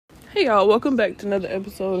Hey y'all, welcome back to another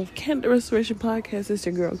episode of Can't the Restoration Podcast. It's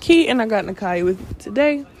your girl Key, and I got Nakya with me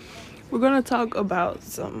today. We're going to talk about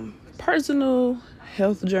some personal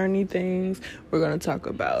health journey things. We're going to talk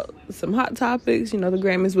about some hot topics. You know, the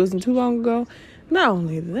Grammys wasn't too long ago. Not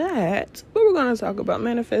only that, but we're going to talk about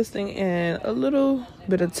manifesting and a little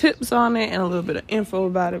bit of tips on it and a little bit of info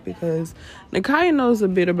about it because Nakya knows a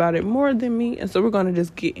bit about it more than me, and so we're going to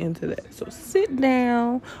just get into that. So sit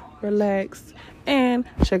down, relax, and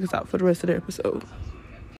check us out for the rest of the episode.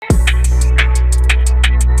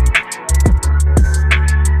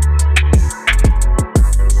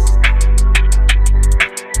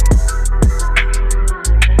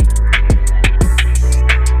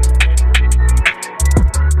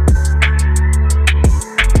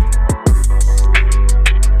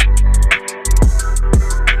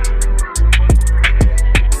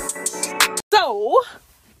 So,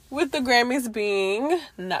 with the Grammys being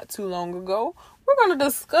not too long ago, we're going to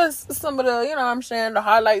discuss some of the, the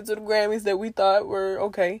highlights of the Grammys that we thought were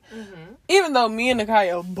okay. Mm-hmm. Even though me and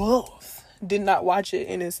Nakya both did not watch it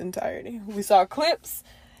in its entirety. We saw clips.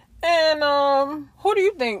 And who do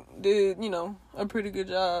you think did, a pretty good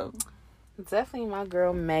job? Definitely my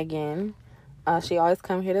girl Megan. She always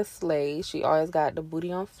come here to slay. She always got the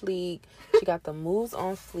booty on fleek. She got the moves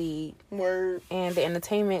on fleek. Word. And the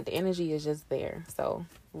entertainment, the energy is just there. So,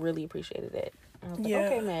 really appreciated it. I was like,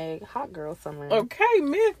 okay, Meg, hot girl summer. Okay,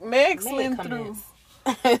 Meg slimmed through.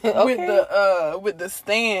 Okay. With the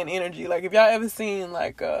stand energy. Like, if y'all ever seen,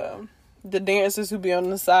 like, the dancers who be on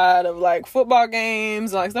the side of, like, football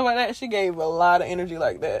games, like, stuff like that, she gave a lot of energy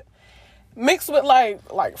like that. Mixed with, like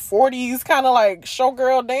 40s kind of, like,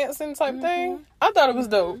 showgirl dancing type thing. I thought it was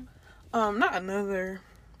dope. Not another.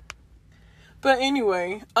 But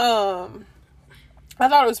anyway, I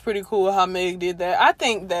thought it was pretty cool how Meg did that. I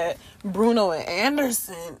think that Bruno and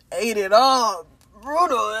Anderson ate it up.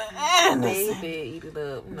 Bruno and Anderson. They did eat it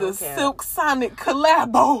up. No the cap. Silk Sonic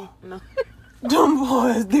collabo. No. Them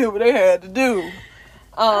boys did what they had to do.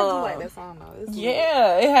 I do like that song though.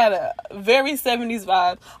 It had a very 70s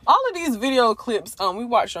vibe. All of these video clips we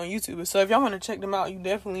watched on YouTube. So if y'all want to check them out, you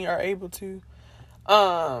definitely are able to.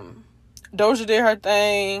 Doja did her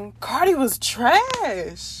thing. Cardi was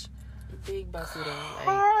trash. Big bussy though.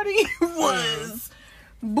 Cardi was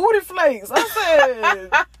booty flakes.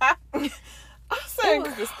 I said it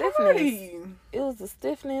was the stiffness. It was the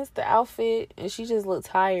stiffness, the outfit, and she just looked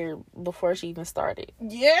tired before she even started.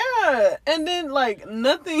 Yeah, and then like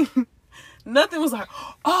nothing was like,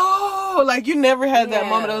 oh, like you never had that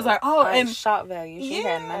moment. It was like, oh, like and shock value. She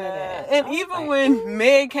had none of that. And even when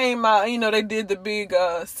Meg came out, they did the big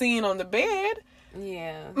scene on the bed.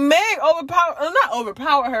 Yeah. Meg not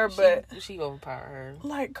overpowered her, but she overpowered her.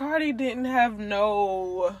 Like, Cardi didn't have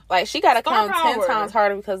no... Like, she got to come 10 times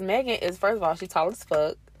harder because Megan is, first of all, she's tall as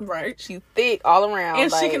fuck. Right. She's thick all around.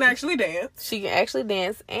 And she can actually dance. She can actually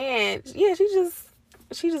dance. And, yeah, she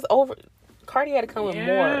just over... Cardi had to come with more.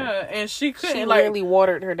 Yeah, and she couldn't, she really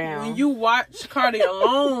watered her down. When you watch Cardi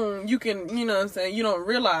alone, you can, you know what I'm saying, you don't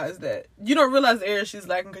realize that. You don't realize the area she's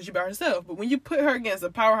lacking because she's by herself. But when you put her against a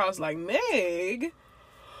powerhouse like Meg,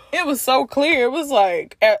 it was so clear. It was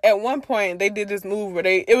like, at one point, they did this move where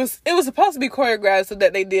it was supposed to be choreographed so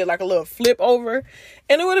that they did like a little flip over.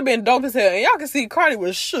 And it would have been dope as hell. And y'all can see Cardi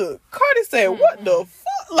was shook. Cardi said, what the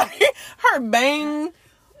fuck? Like, her bang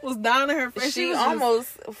was down in her face. She almost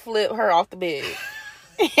flipped her off the bed.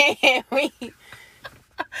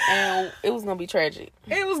 And it was gonna be tragic.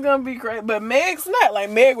 It was gonna be crazy. But Meg snapped. Like,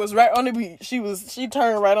 Meg was right on the beat. She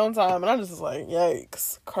turned right on time. And I just was like,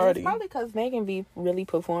 yikes, Cardi. It's probably because Megan be really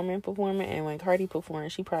performing. And when Cardi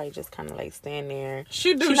performs, she probably just kind of like stand there.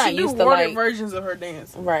 She do worded versions of her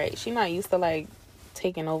dance. Right. She not used to like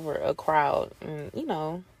taking over a crowd and, giving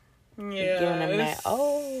them that,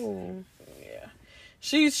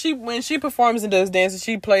 She when she performs and does dances,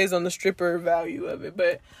 she plays on the stripper value of it.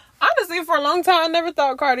 But honestly, for a long time, I never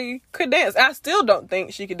thought Cardi could dance. I still don't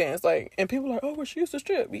think she could dance. Like, and people are like, oh, well, she used to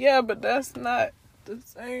strip. Yeah, but that's not the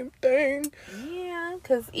same thing. Yeah,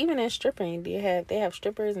 because even in stripping, they have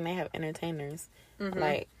strippers and they have entertainers. Mm-hmm.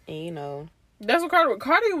 Like, that's what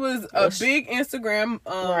Cardi was a big Instagram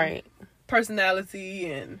right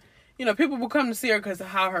personality, and people would come to see her because of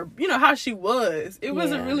how she was. It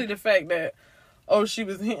wasn't really the fact that, oh, she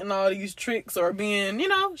was hitting all these tricks or being,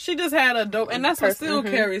 she just had a dope, and that's what still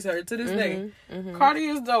carries her to this day. Mm-hmm. Cardi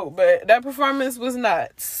is dope, but that performance was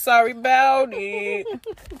not. Sorry about it.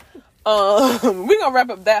 We're gonna wrap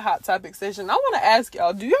up that hot topic session. I want to ask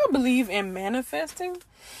y'all, do y'all believe in manifesting?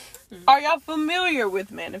 Are y'all familiar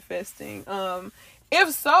with manifesting?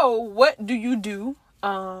 If so, what do you do?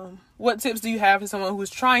 What tips do you have for someone who's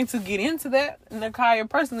trying to get into that? Nakya,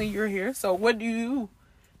 personally, you're here. So what do you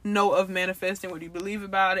know of manifesting? What do you believe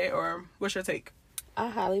about it? Or what's your take? I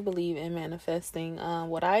highly believe in manifesting.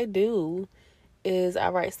 What I do is I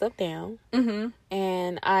write stuff down. Mm-hmm.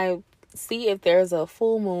 And I see if there's a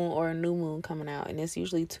full moon or a new moon coming out. And it's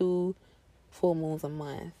usually 2 full moons a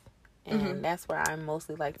month. And that's where I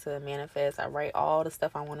mostly like to manifest. I write all the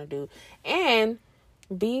stuff I want to do. And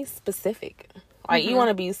be specific. Like, you want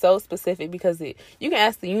to be so specific because you can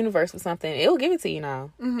ask the universe for something. It'll give it to you now.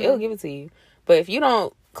 It'll give it to you. But if you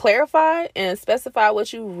don't clarify and specify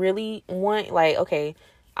what you really want, like, okay,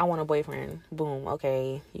 I want a boyfriend. Boom.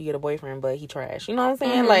 Okay, you get a boyfriend, but he trash. You know what I'm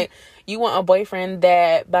saying? Like, you want a boyfriend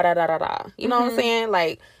that da-da-da-da-da. You know what I'm saying?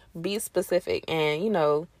 Like, be specific and,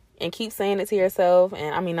 and keep saying it to yourself.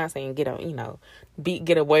 And I mean, not saying get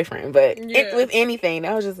a boyfriend, but with anything.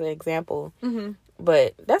 That was just an example.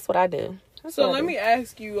 But that's what I do. So let me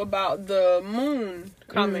ask you about the moon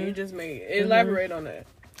comment you just made. Elaborate on that.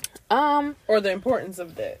 Or the importance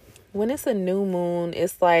of that. When it's a new moon,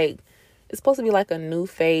 it's like, it's supposed to be like a new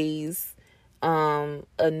phase,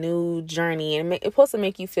 a new journey. And it's supposed to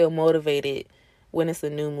make you feel motivated when it's a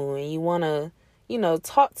new moon. And you want to,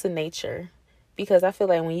 talk to nature. Because I feel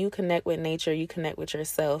like when you connect with nature, you connect with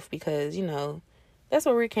yourself. Because, that's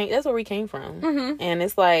where we came from. And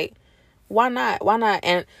it's like, why not?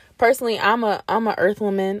 And personally, I'm a earth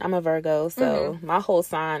woman. I'm a Virgo. So my whole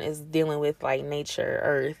sign is dealing with like nature,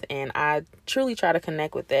 earth. And I truly try to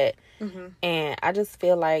connect with that. And I just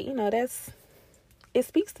feel like, it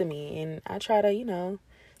speaks to me. And I try to,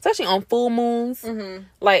 especially on full moons,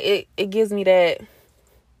 like it gives me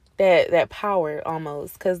that power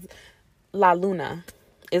almost. Because La Luna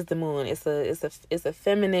is the moon. It's a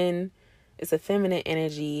feminine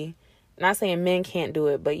energy. Not saying men can't do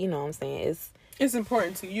it, but you know what I'm saying. It's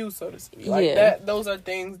important to you, so to speak. Like that. Those are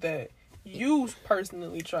things that you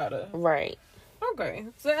personally try to. Right. Okay.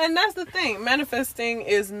 So, and that's the thing. Manifesting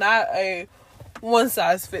is not a one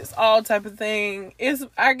size fits all type of thing.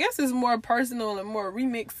 I guess it's more personal and more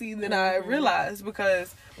remixy than I realized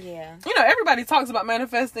because. Yeah. Everybody talks about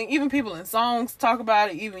manifesting. Even people in songs talk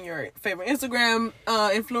about it. Even your favorite Instagram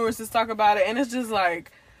influencers talk about it, and it's just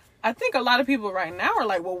like. I think a lot of people right now are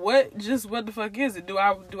like, well, what the fuck is it? Do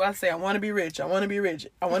I say I want to be rich? I want to be rich.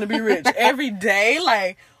 I want to be rich every day?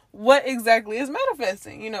 Like, what exactly is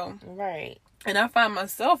manifesting, Right. And I find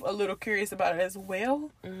myself a little curious about it as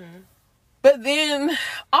well. But then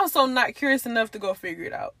also not curious enough to go figure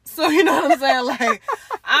it out. So, you know what I'm saying? Like,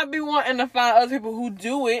 I'd be wanting to find other people who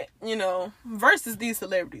do it, versus these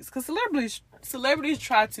celebrities. Because celebrities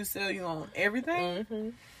try to sell you on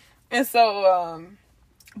everything. And so,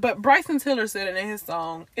 but Bryson Tiller said it in his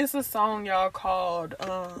song. It's a song, y'all, called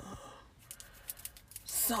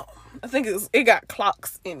I think it got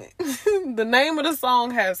clocks in it. The name of the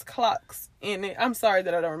song has clocks in it. I'm sorry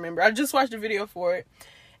that I don't remember. I just watched a video for it.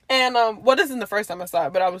 And this isn't the first time I saw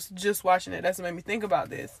it, but I was just watching it. That's what made me think about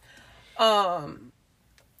this.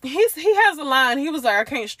 He has a line. He was like, I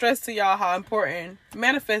can't stress to y'all how important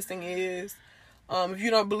manifesting is. If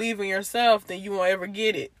you don't believe in yourself, then you won't ever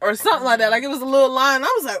get it. Or something like that. Like, it was a little line.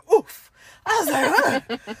 I was like, oof. I was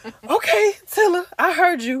like, okay, Tilla, I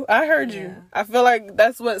heard you. I feel like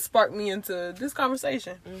that's what sparked me into this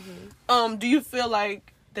conversation. Do you feel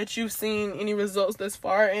like that you've seen any results thus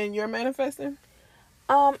far in your manifesting?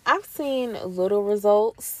 I've seen little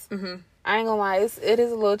results. I ain't gonna lie, it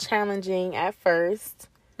is a little challenging at first.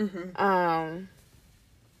 What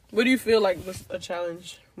do you feel like was a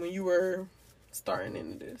challenge when you were starting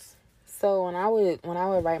into this? So when I would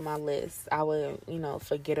write my list, I would,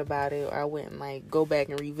 forget about it, or I wouldn't like go back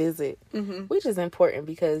and revisit, which is important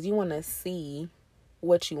because you want to see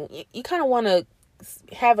what you kind of want to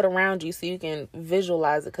have it around you so you can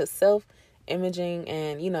visualize it, because self-imaging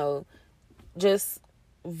and, just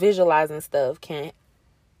visualizing stuff can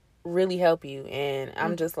really help you. And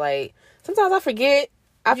I'm just like, sometimes I forget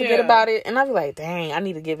about it, and I'll be like, dang, I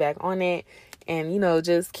need to get back on it. And,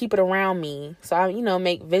 just keep it around me. So I,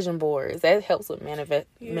 make vision boards. That helps with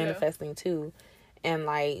manifesting too. And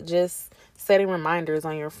like just setting reminders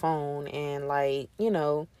on your phone and like,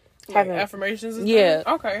 having affirmations and stuff?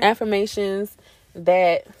 Okay. Affirmations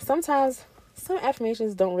that sometimes some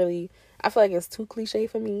affirmations don't really, I feel like it's too cliche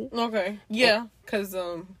for me. Okay. Yeah. Because,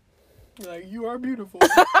 like, you are beautiful.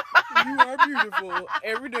 You are beautiful.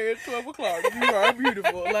 Every day at 12 o'clock, you are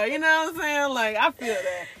beautiful. Like, you know what I'm saying? Like, I feel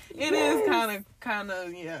that. It is kind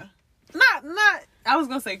of, yeah. Not, I was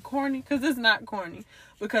going to say corny, because it's not corny.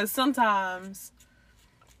 Because sometimes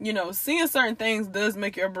seeing certain things does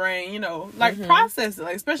make your brain, like process it,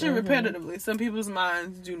 like especially repetitively. Some people's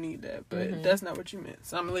minds do need that, but that's not what you meant.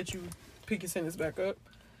 So I'm gonna let you pick your sentence back up.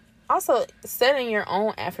 Also, setting your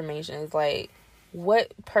own affirmations, like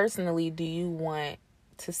what personally do you want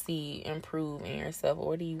to see improve in yourself, or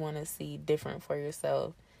what do you want to see different for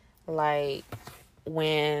yourself? Like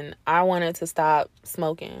when I wanted to stop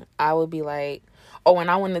smoking, I would be like, or when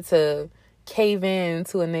I wanted to cave in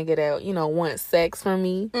to a nigga that, wants sex from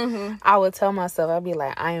me, I would tell myself, I'd be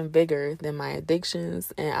like, I am bigger than my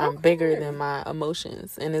addictions, and I'm bigger than my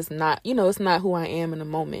emotions, and it's not, it's not who I am in the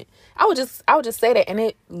moment. I would just say that, and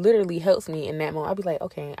it literally helps me in that moment. I'd be like,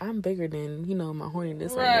 okay, I'm bigger than, my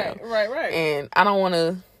horniness right now. Right. And I don't want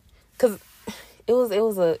to, because it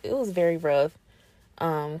was very rough,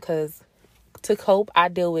 because to cope, I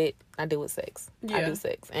deal with sex. Yeah. I do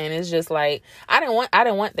sex, and it's just like I didn't want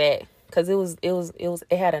that. Because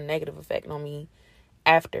it had a negative effect on me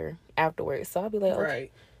afterwards. So I'll be like, okay,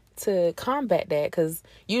 to combat that, because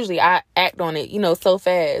usually I act on it, so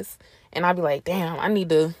fast, and I'll be like, damn, I need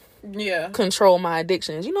to control my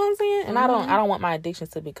addictions. You know what I'm saying? And I don't want my addictions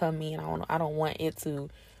to become me, and I don't want it to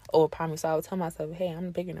overpower me. So I would tell myself, hey,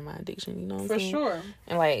 I'm bigger than my addiction. You know what I'm saying? For sure.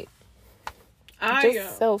 And like,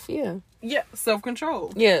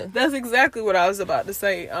 self-control. Yeah, that's exactly what I was about to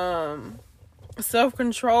say.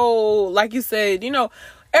 Self-control, like you said,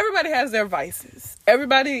 everybody has their vices.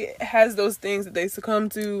 Everybody has those things that they succumb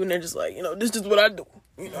to, and they're just like, this is what I do.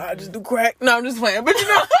 I just do crack. No, I'm just playing. But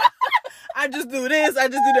I just do this, I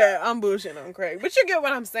just do that. I'm bullshitting on crack. But you get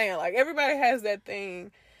what I'm saying. Like, everybody has that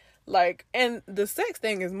thing. Like, and the sex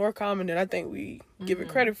thing is more common than I think we give it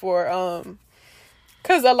credit for.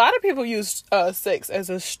 Because a lot of people use sex as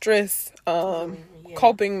a stress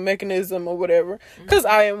coping mechanism or whatever. Because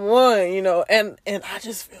I am one, and I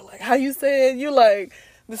just feel like how you said, you like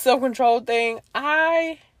the self-control thing.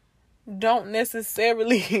 I don't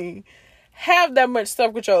necessarily have that much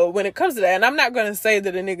self-control when it comes to that. And I'm not going to say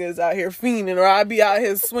that a nigga is out here fiending, or I be out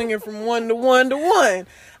here swinging from one to one to one.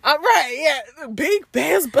 I'm right, yeah. Big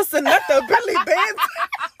bands busting up the belly bands.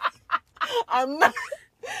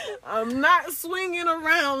 I'm not swinging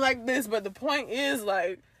around like this, but the point is,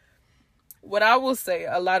 like, what I will say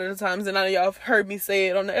a lot of the times, and I know y'all have heard me say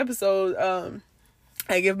it on the episode,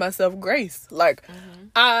 I give myself grace. Like,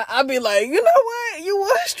 I be like, you know what? You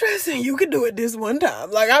was stressing. You can do it this one time.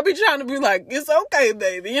 Like, I be trying to be like, it's okay,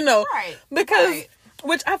 baby, Right. Because,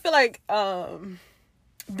 which I feel like,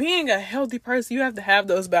 being a healthy person, you have to have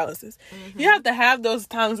those balances. You have to have those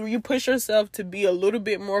times where you push yourself to be a little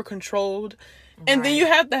bit more controlled. And then you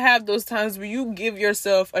have to have those times where you give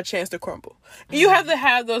yourself a chance to crumble. You have to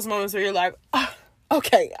have those moments where you're like, oh,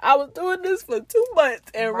 okay, I was doing this for 2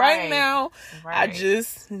 months, and right now, I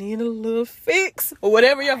just need a little fix. Or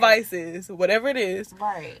whatever your vice is, whatever it is.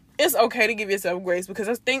 It's okay to give yourself grace, because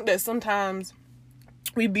I think that sometimes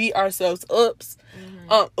we beat ourselves ups.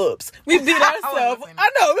 We beat ourselves. I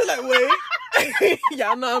know, we're like, wait.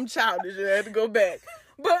 Y'all know I'm childish. I had to go back.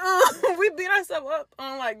 But we beat ourselves up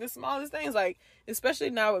on, like, the smallest things. Like,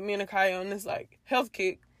 especially now with me and Nakya on this, like, health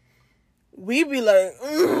kick. We be like,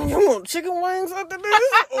 you want chicken wings after this?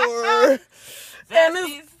 Or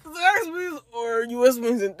Zaxby's or U.S.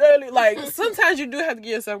 wings and deli. Like, sometimes you do have to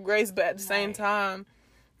give yourself grace, but at the same time,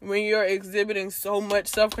 when you're exhibiting so much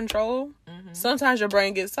self-control, sometimes your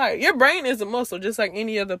brain gets tired. Your brain is a muscle, just like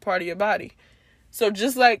any other part of your body. So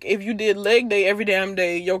just like if you did leg day every damn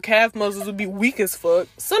day, your calf muscles would be weak as fuck.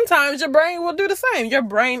 Sometimes your brain will do the same. Your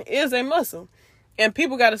brain is a muscle. And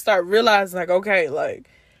people got to start realizing, like, okay, like,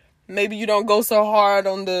 maybe you don't go so hard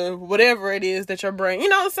on the whatever it is that your brain, you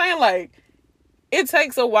know what I'm saying? Like, it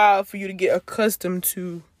takes a while for you to get accustomed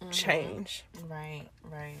to change. Right.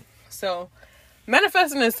 So,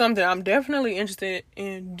 manifesting is something I'm definitely interested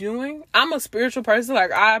in doing. I'm a spiritual person.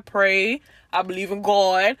 Like, I pray. I believe in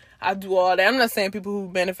God. I do all that. I'm not saying people who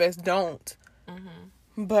manifest don't.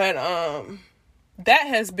 But that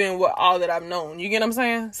has been all that I've known. You get what I'm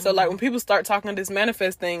saying? So, like, when people start talking this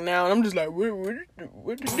manifest thing now, and I'm just like,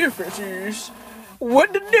 what the difference is?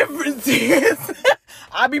 What the difference is?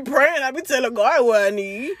 I be praying. I be telling God what I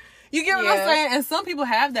need. You get what I'm saying? And some people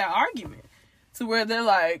have that argument to where they're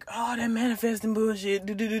like, oh, that manifesting bullshit.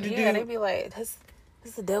 Yeah, they be like, this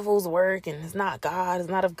is the devil's work, and it's not God. It's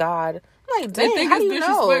not of God. I'm like, they think it's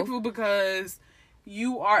disrespectful because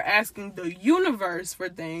you are asking the universe for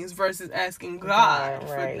things versus asking God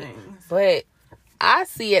for things. But I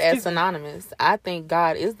see it as synonymous. I think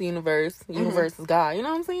God is the universe. The universe is God. You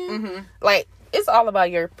know what I'm saying? Like, it's all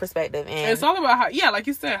about your perspective. And it's all about how, like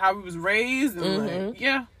you said, how we was raised. And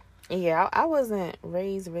Yeah, I wasn't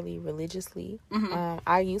raised really religiously.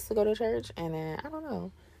 I used to go to church, and then, I don't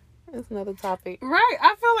know. It's another topic. Right.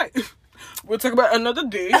 I feel like we'll talk about another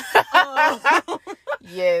day.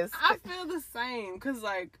 Yes. I feel the same. Because,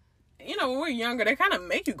 like, you know, when we're younger, they kind of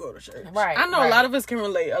make you go to church. Right. I know a lot of us can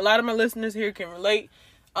relate. A lot of my listeners here can relate.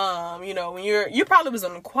 You know, when you probably was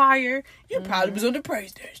on the choir. You probably was on the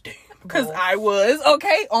praise dance team. Because I was,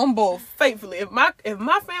 okay, on both, faithfully. If my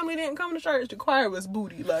family didn't come to church, the choir was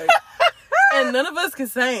booty. Like... And none of us could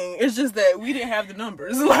sing. It's just that we didn't have the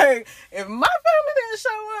numbers. Like, if my family didn't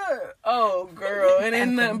show up, oh, girl. It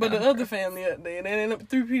ain't nothing but the other family up there. They ended up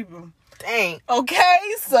 3 people. Dang. Okay,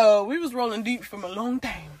 so we was rolling deep from a long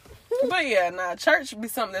time. But yeah, church be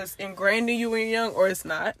something that's ingrained in you when you're young, or it's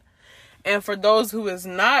not. And for those who is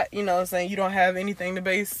not, you know, saying you don't have anything to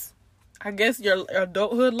base, I guess, your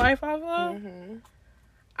adulthood life off of,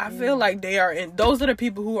 I feel like those are the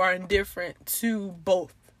people who are indifferent to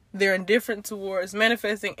both. They're indifferent towards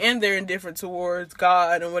manifesting, and they're indifferent towards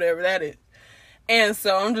God and whatever that is. And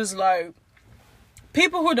so I'm just like,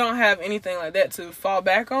 people who don't have anything like that to fall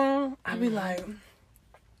back on, I'd be like,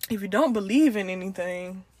 if you don't believe in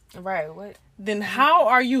anything, right? What? Then how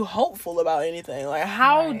are you hopeful about anything? Like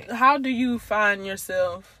how do you find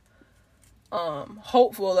yourself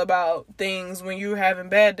hopeful about things when you're having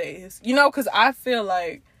bad days? You know, because I feel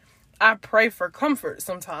like I pray for comfort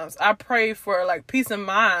sometimes. I pray for, like, peace of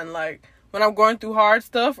mind, like, when I'm going through hard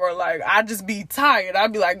stuff, or, like, I just be tired.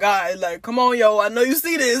 I'd be like, God, like, come on, yo, I know you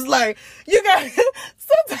see this. Like, you got,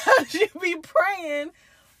 sometimes you be praying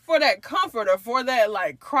for that comfort, or for that,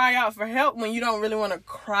 like, cry out for help when you don't really want to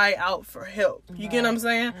cry out for help. You get what I'm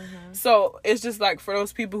saying? So, it's just, like, for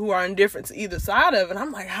those people who are indifferent to either side of it,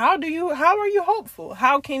 I'm like, how are you hopeful?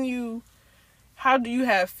 How do you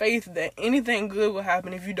have faith that anything good will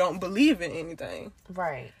happen if you don't believe in anything?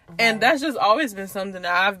 Right. And that's just always been something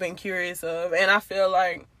that I've been curious of. And I feel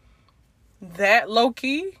like that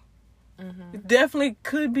low-key definitely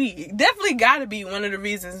got to be one of the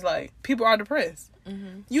reasons, like, people are depressed.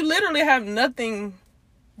 You literally have nothing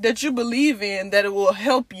that you believe in that it will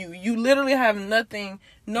help you. You literally have nothing,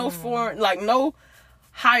 no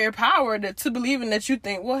higher power to believe in that you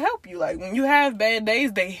think will help you. Like, when you have bad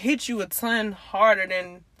days, they hit you a ton harder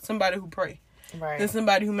than somebody who pray, than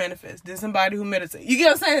somebody who manifests, than somebody who meditates. You get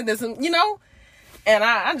what I'm saying? There's some, you know, and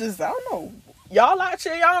I don't know, y'all out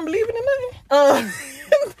here, y'all don't believe in nothing.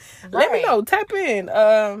 Let me know, tap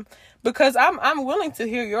in, because I'm willing to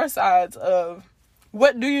hear your sides of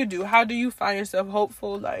what do you do, how do you find yourself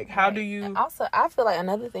hopeful, like how do you. And also, I feel like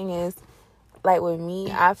another thing is, like, with me,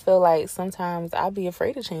 I feel like sometimes I'd be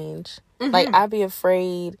afraid to change. Like, I'd be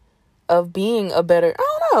afraid of being a better...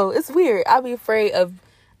 I don't know. It's weird. I'm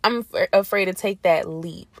afraid to take that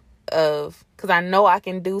leap of... Because I know I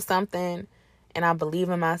can do something, and I believe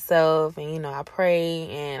in myself, and, you know, I pray,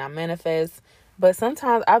 and I manifest. But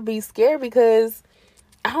sometimes I'd be scared because...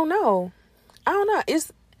 I don't know.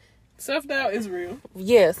 It's... Self-doubt is real.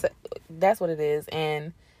 Yes, that's what it is.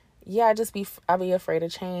 And... yeah, I'd be afraid to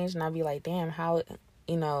change, and I'd be like, damn, how,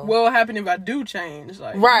 you know. What will happen if I do change?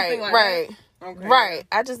 Like, right. Okay. Right.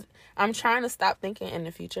 I'm trying to stop thinking in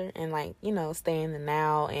the future and, like, you know, stay in the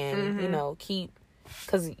now and, you know,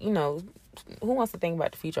 because, you know, who wants to think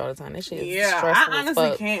about the future all the time? That shit is stressful. I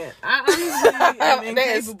honestly can't. I honestly am incapable.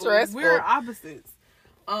 That is stressful. We're opposites.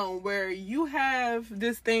 Where you have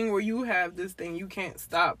this thing, you can't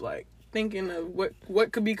stop, like, thinking of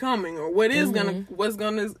what could be coming, or what's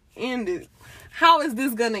gonna end it. How is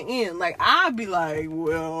this gonna end? Like, I'd be like,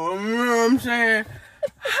 well, you know what I'm saying?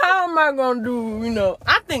 How am I gonna do, you know?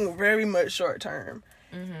 I think very much short term.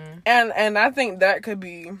 And I think that could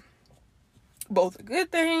be both a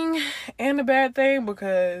good thing and a bad thing,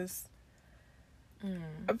 because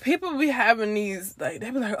people be having these, like,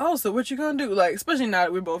 they be like, oh, so what you gonna do? Like, especially now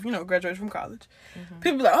that we're both, you know, graduated from college.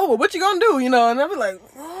 People be like, oh, well, what you gonna do? You know, and I be like,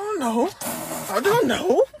 oh, no, I don't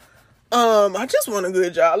know. I just want a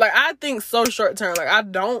good job. Like, I think so short term. Like, I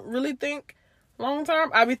don't really think long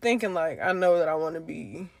term. I be thinking, like, I know that I want to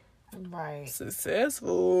be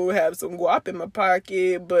successful, have some guap in my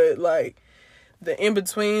pocket, but, like, the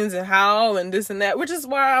in-betweens and how and this and that, which is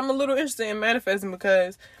why I'm a little interested in manifesting,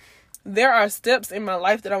 because there are steps in my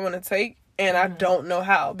life that I want to take, and I don't know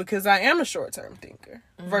how, because I am a short-term thinker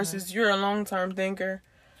versus you're a long-term thinker.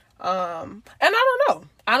 And I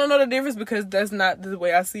don't know the difference, because that's not the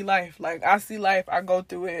way I see life. Like, I see life, I go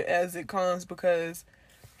through it as it comes, because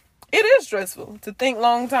it is stressful to think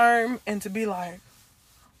long-term and to be like,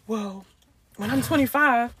 well, when I'm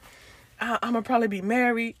 25, I'm gonna probably be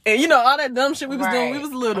married, and you know all that dumb shit we was doing. We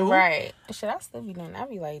was little, right? Should I still be doing that? I'd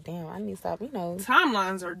be like, damn, I need to stop. You know,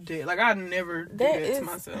 timelines are dead. Like I never do that to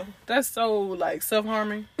myself. That's so like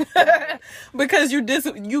self-harming because you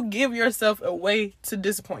give yourself a way to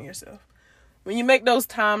disappoint yourself. When you make those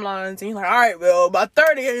timelines and you're like, all right, well, by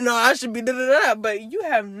 30, you know, I should be da-da-da. But you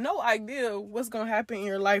have no idea what's going to happen in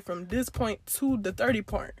your life from this point to the 30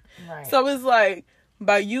 point. Right. So it's like,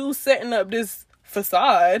 by you setting up this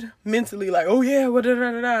facade mentally, like, oh, yeah, what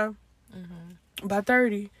da-da-da-da. Mm-hmm. By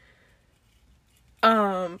 30,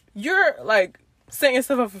 you're, like, setting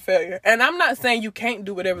yourself up for failure. And I'm not saying you can't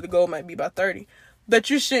do whatever the goal might be by 30.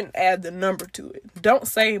 But you shouldn't add the number to it. Don't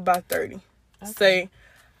say by 30. Okay. Say,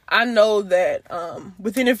 I know that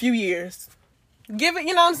within a few years, give it,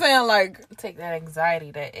 you know what I'm saying? Like, take that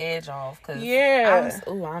anxiety, that edge off. Cause yeah.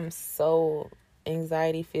 I'm so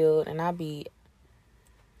anxiety filled, and then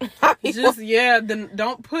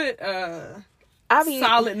don't put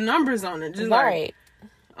solid numbers on it. Just right.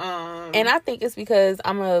 And I think it's because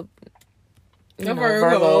I'm a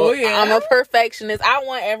Virgo. Yeah. I'm a perfectionist. I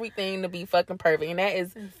want everything to be fucking perfect, and that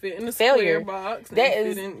is fit in the failure. Square box.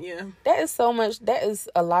 That is so much. That is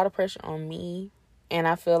a lot of pressure on me, and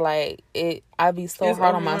I feel like I be so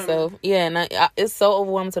hard on myself. Yeah, and it's so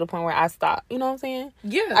overwhelming to the point where I stop. You know what I'm saying?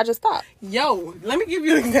 Yeah, I just stop. Yo, let me give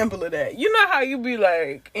you an example of that. You know how you be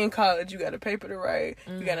like in college, you got a paper to write,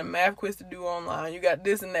 you got a math quiz to do online, you got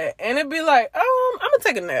this and that, and it be like, I'm gonna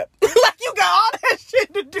take a nap. Like you got all that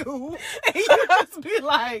shit to do, and you just be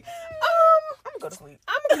like, I'm gonna go to sleep.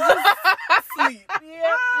 I'm gonna just sleep.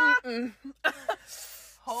 Yeah.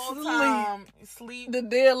 Whole time sleep. The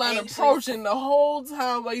deadline approaching the whole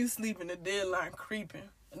time while you sleeping. The deadline creeping.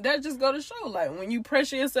 That just go to show, like when you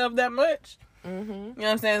pressure yourself that much, you know what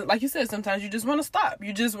I'm saying? Like you said, sometimes you just want to stop.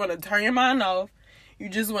 You just want to turn your mind off. You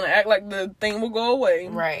just want to act like the thing will go away.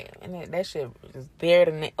 Right. And that shit is there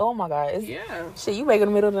to... Oh, my God. Shit, you wake in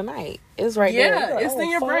the middle of the night. It's right there. Yeah, it's in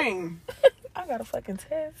your brain. I got a fucking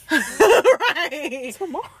test. Right.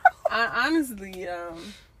 Tomorrow. I honestly,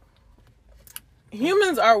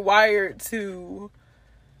 humans are wired to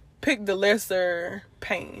pick the lesser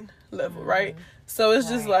pain level, right? So it's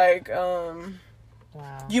just like, wow.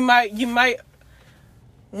 You might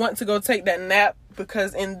want to go take that nap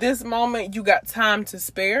because in this moment you got time to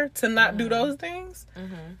spare to not do those things.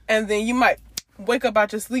 And then you might wake up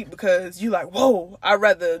out your sleep because you like, whoa, I'd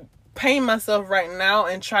rather pain myself right now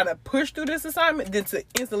and try to push through this assignment than to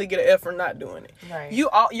instantly get an F for not doing it. Right.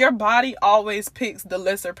 Your body always picks the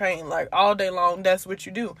lesser pain. Like all day long, that's what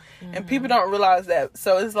you do. And people don't realize that.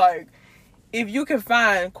 So it's like, if you can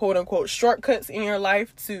find quote unquote shortcuts in your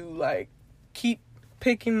life to like keep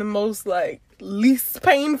picking the most like least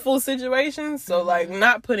painful situations, so like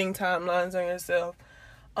not putting timelines on yourself,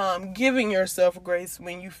 giving yourself grace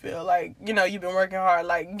when you feel like, you know, you've been working hard,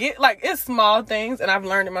 like it's small things, and I've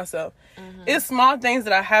learned it myself. It's small things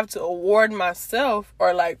that I have to award myself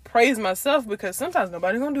or like praise myself, because sometimes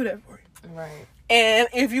nobody's gonna do that for you. Right. And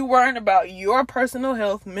if you're worrying about your personal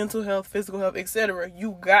health, mental health, physical health, etc.,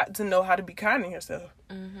 you got to know how to be kind to yourself.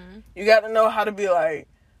 You got to know how to be like,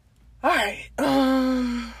 all right,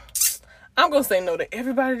 I'm going to say no to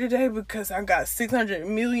everybody today because I got 600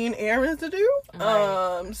 million errands to do.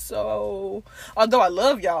 Right. So, although I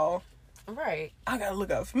love y'all, right, I got to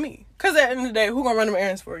look out for me. Because at the end of the day, who going to run them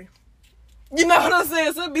errands for you? You know what I'm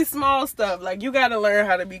saying? So it'd be small stuff. Like, you got to learn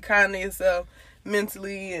how to be kind to yourself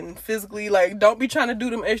mentally and physically. Like, don't be trying to do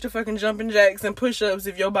them extra fucking jumping jacks and push-ups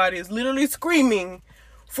if your body is literally screaming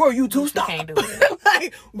for you to stop. We can't do it.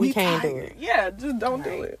 Like, we can't do it. Yeah, just don't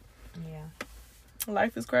do it. Yeah.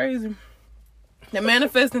 Life is crazy. The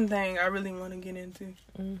manifesting thing I really want to get into.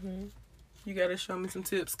 You got to show me some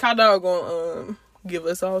tips. Kadar gonna give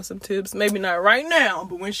us all some tips. Maybe not right now,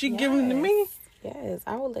 but when she give them to me. Yes,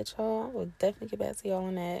 I will definitely get back to y'all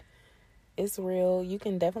on that. It's real. You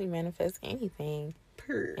can definitely manifest anything.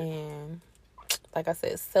 Period. And like I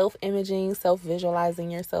said, self-imaging, self-visualizing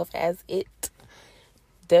yourself as it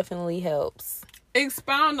definitely helps.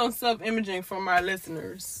 Expound on self-imaging for my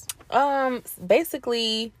listeners.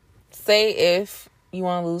 Basically, say if you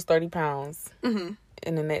want to lose 30 pounds in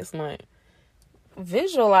the next month,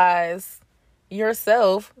 visualize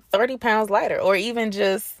yourself 30 pounds lighter, or even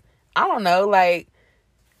just, I don't know, like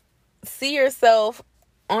see yourself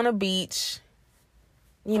on a beach,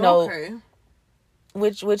 you know,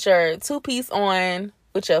 with your two-piece on,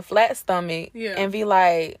 with your flat stomach, and be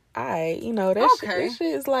like, alright, you know, this shit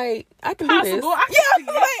is like, I can do this. I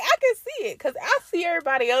can see it, because I see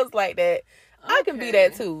everybody else like that. I can be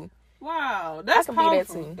that too. Wow, that's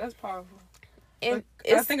powerful. That's powerful. and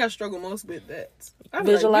I think I struggle most with that. I'm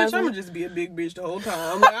visualizing. Like, bitch, I'm gonna just be a big bitch the whole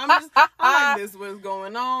time. Like, I like this. What's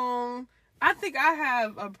going on? I think I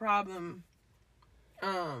have a problem,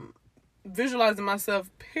 visualizing myself.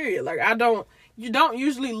 Period. Like, you don't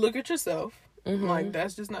usually look at yourself. Mm-hmm. Like,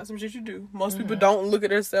 that's just not some shit you do. Most people don't look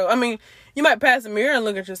at themselves. I mean, you might pass a mirror and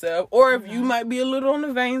look at yourself, or if you might be a little on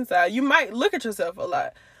the vain side, you might look at yourself a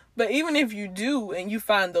lot. But even if you do and you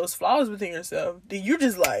find those flaws within yourself, then you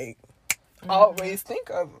just like always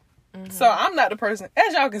think of them. So I'm not the person,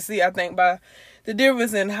 as y'all can see, I think by the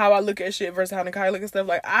difference in how I look at shit versus how Nakya look at stuff.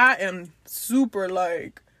 Like, I am super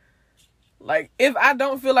like if I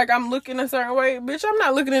don't feel like I'm looking a certain way, bitch, I'm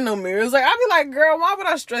not looking in no mirrors. Like, I be like, girl, why would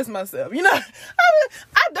I stress myself? You know,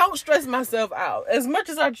 I don't stress myself out as much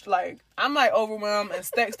as I'm like overwhelmed and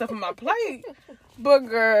stack stuff on my plate. But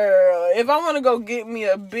girl, if I want to go get me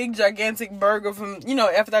a big gigantic burger from,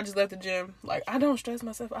 after I just left the gym, like, I don't stress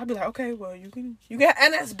myself. I'd be like, okay, well, you can,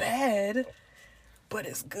 and that's bad, but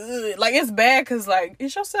it's good. Like, it's bad because, like,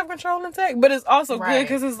 it's your self-control intact, but it's also good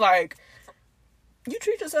because it's like, you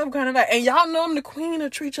treat yourself kind of like, and y'all know I'm the queen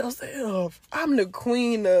of treat yourself. I'm the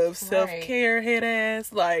queen of self-care, head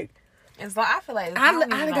ass, like. And so I feel like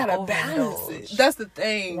I gotta balance it. That's the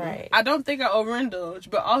thing. Right. I don't think I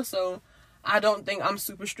overindulge, but also, I don't think I'm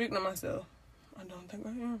super strict on myself. I don't think I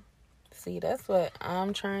am. See, that's what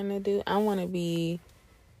I'm trying to do. I want to be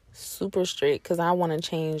super strict because I want to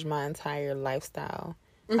change my entire lifestyle.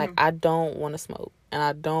 Mm-hmm. Like, I don't want to smoke, and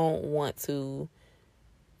I don't want to.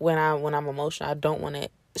 When I'm emotional, I don't want to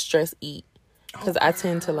stress eat because I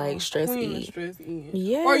tend to like stress eat.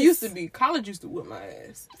 Yes. Or used to be. College used to whip my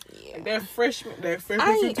ass. Yeah. Like that freshman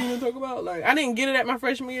 15 to talk about. Like, I didn't get it at my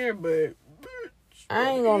freshman year, but I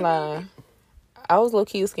ain't gonna lie. I was low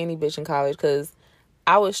key a skinny bitch in college because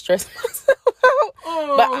I would stress myself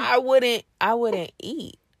out, but I wouldn't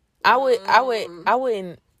eat. I wouldn't. I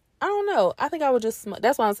don't know. I think I would just smoke.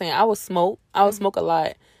 That's what I'm saying. I would smoke. I would smoke a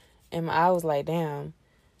lot, and I was like, damn.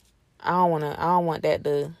 I don't want that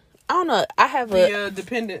to. I don't know. I have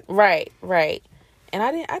dependent. Right. And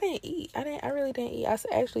I didn't eat. I really didn't eat. I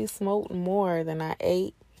actually smoked more than I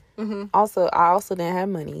ate. Mm-hmm. I also didn't have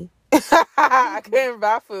money. I couldn't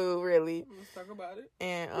buy food really. Let's talk about it.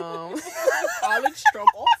 And college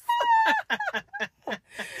struggles.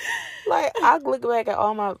 Like, I look back at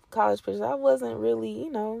all my college pictures. I wasn't really,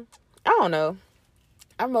 I don't know.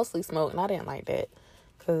 I mostly smoked, and I didn't like that.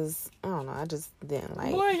 Because, I don't know, I just didn't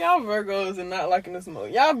like. Boy, y'all Virgos and not liking to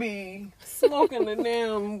smoke. Y'all be smoking the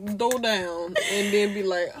damn door down and then be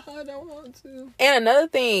like, I don't want to. And another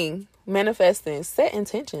thing, manifesting, set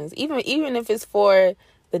intentions. Even if it's for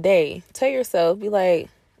the day. Tell yourself, be like,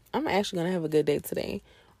 I'm actually going to have a good day today.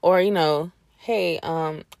 Or, hey,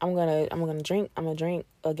 I'm gonna drink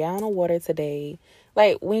a gallon of water today.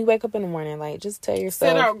 Like, when you wake up in the morning, like, just tell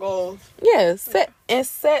yourself. Set out goals. Yeah, set,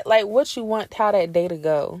 like, what you want, how that day to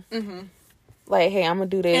go. Mm-hmm. Like, hey, I'm going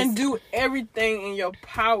to do this. And do everything in your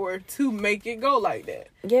power to make it go like that.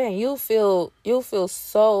 Yeah, you'll feel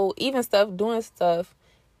so, doing stuff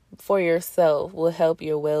for yourself will help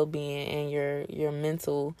your well-being and your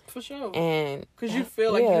mental. For sure. And because you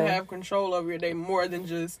feel like you have control over your day more than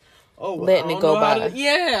just, letting it go by.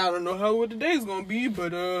 I don't know what the day's going to be,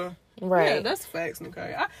 but, right. Yeah, that's facts,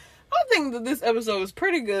 Nakya. I think that this episode was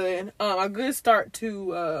pretty good. A good start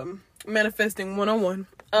to manifesting 101.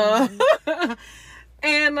 Mm-hmm.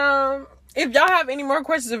 And if y'all have any more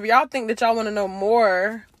questions, if y'all think that y'all want to know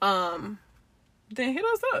more, then hit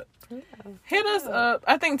us up. Yeah. Hit us up.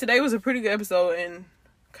 I think today was a pretty good episode and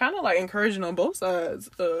kind of like encouraging on both sides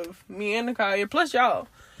of me and Nakya, plus y'all.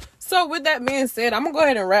 So with that being said, I'm going to go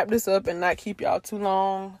ahead and wrap this up and not keep y'all too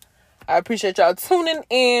long. I appreciate y'all tuning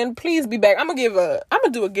in. Please be back. I'm gonna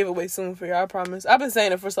do a giveaway soon for y'all, I promise. I've been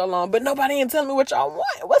saying it for so long, but nobody ain't telling me what y'all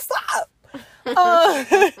want. What's up?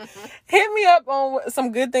 Hit me up on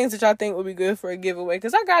some good things that y'all think would be good for a giveaway,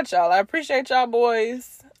 because I got y'all. I appreciate y'all,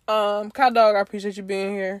 boys. Kai Dog, I appreciate you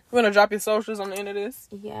being here. You wanna drop your socials on the end of this?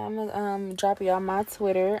 Yeah, I'm gonna drop y'all my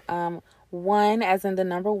Twitter. 1 as in the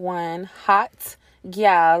number 1, hot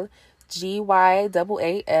gyal,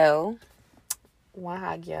 GYAAL. One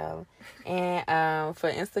hot gyal. And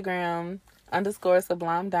for Instagram,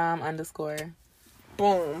 _SublimeDom_.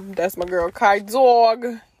 Boom. That's my girl Kai Dog.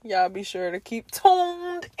 Y'all be sure to keep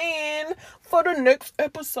tuned in for the next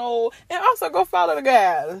episode. And also go follow the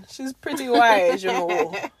gal. She's pretty wise, you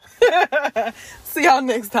know. See y'all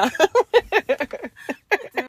next time.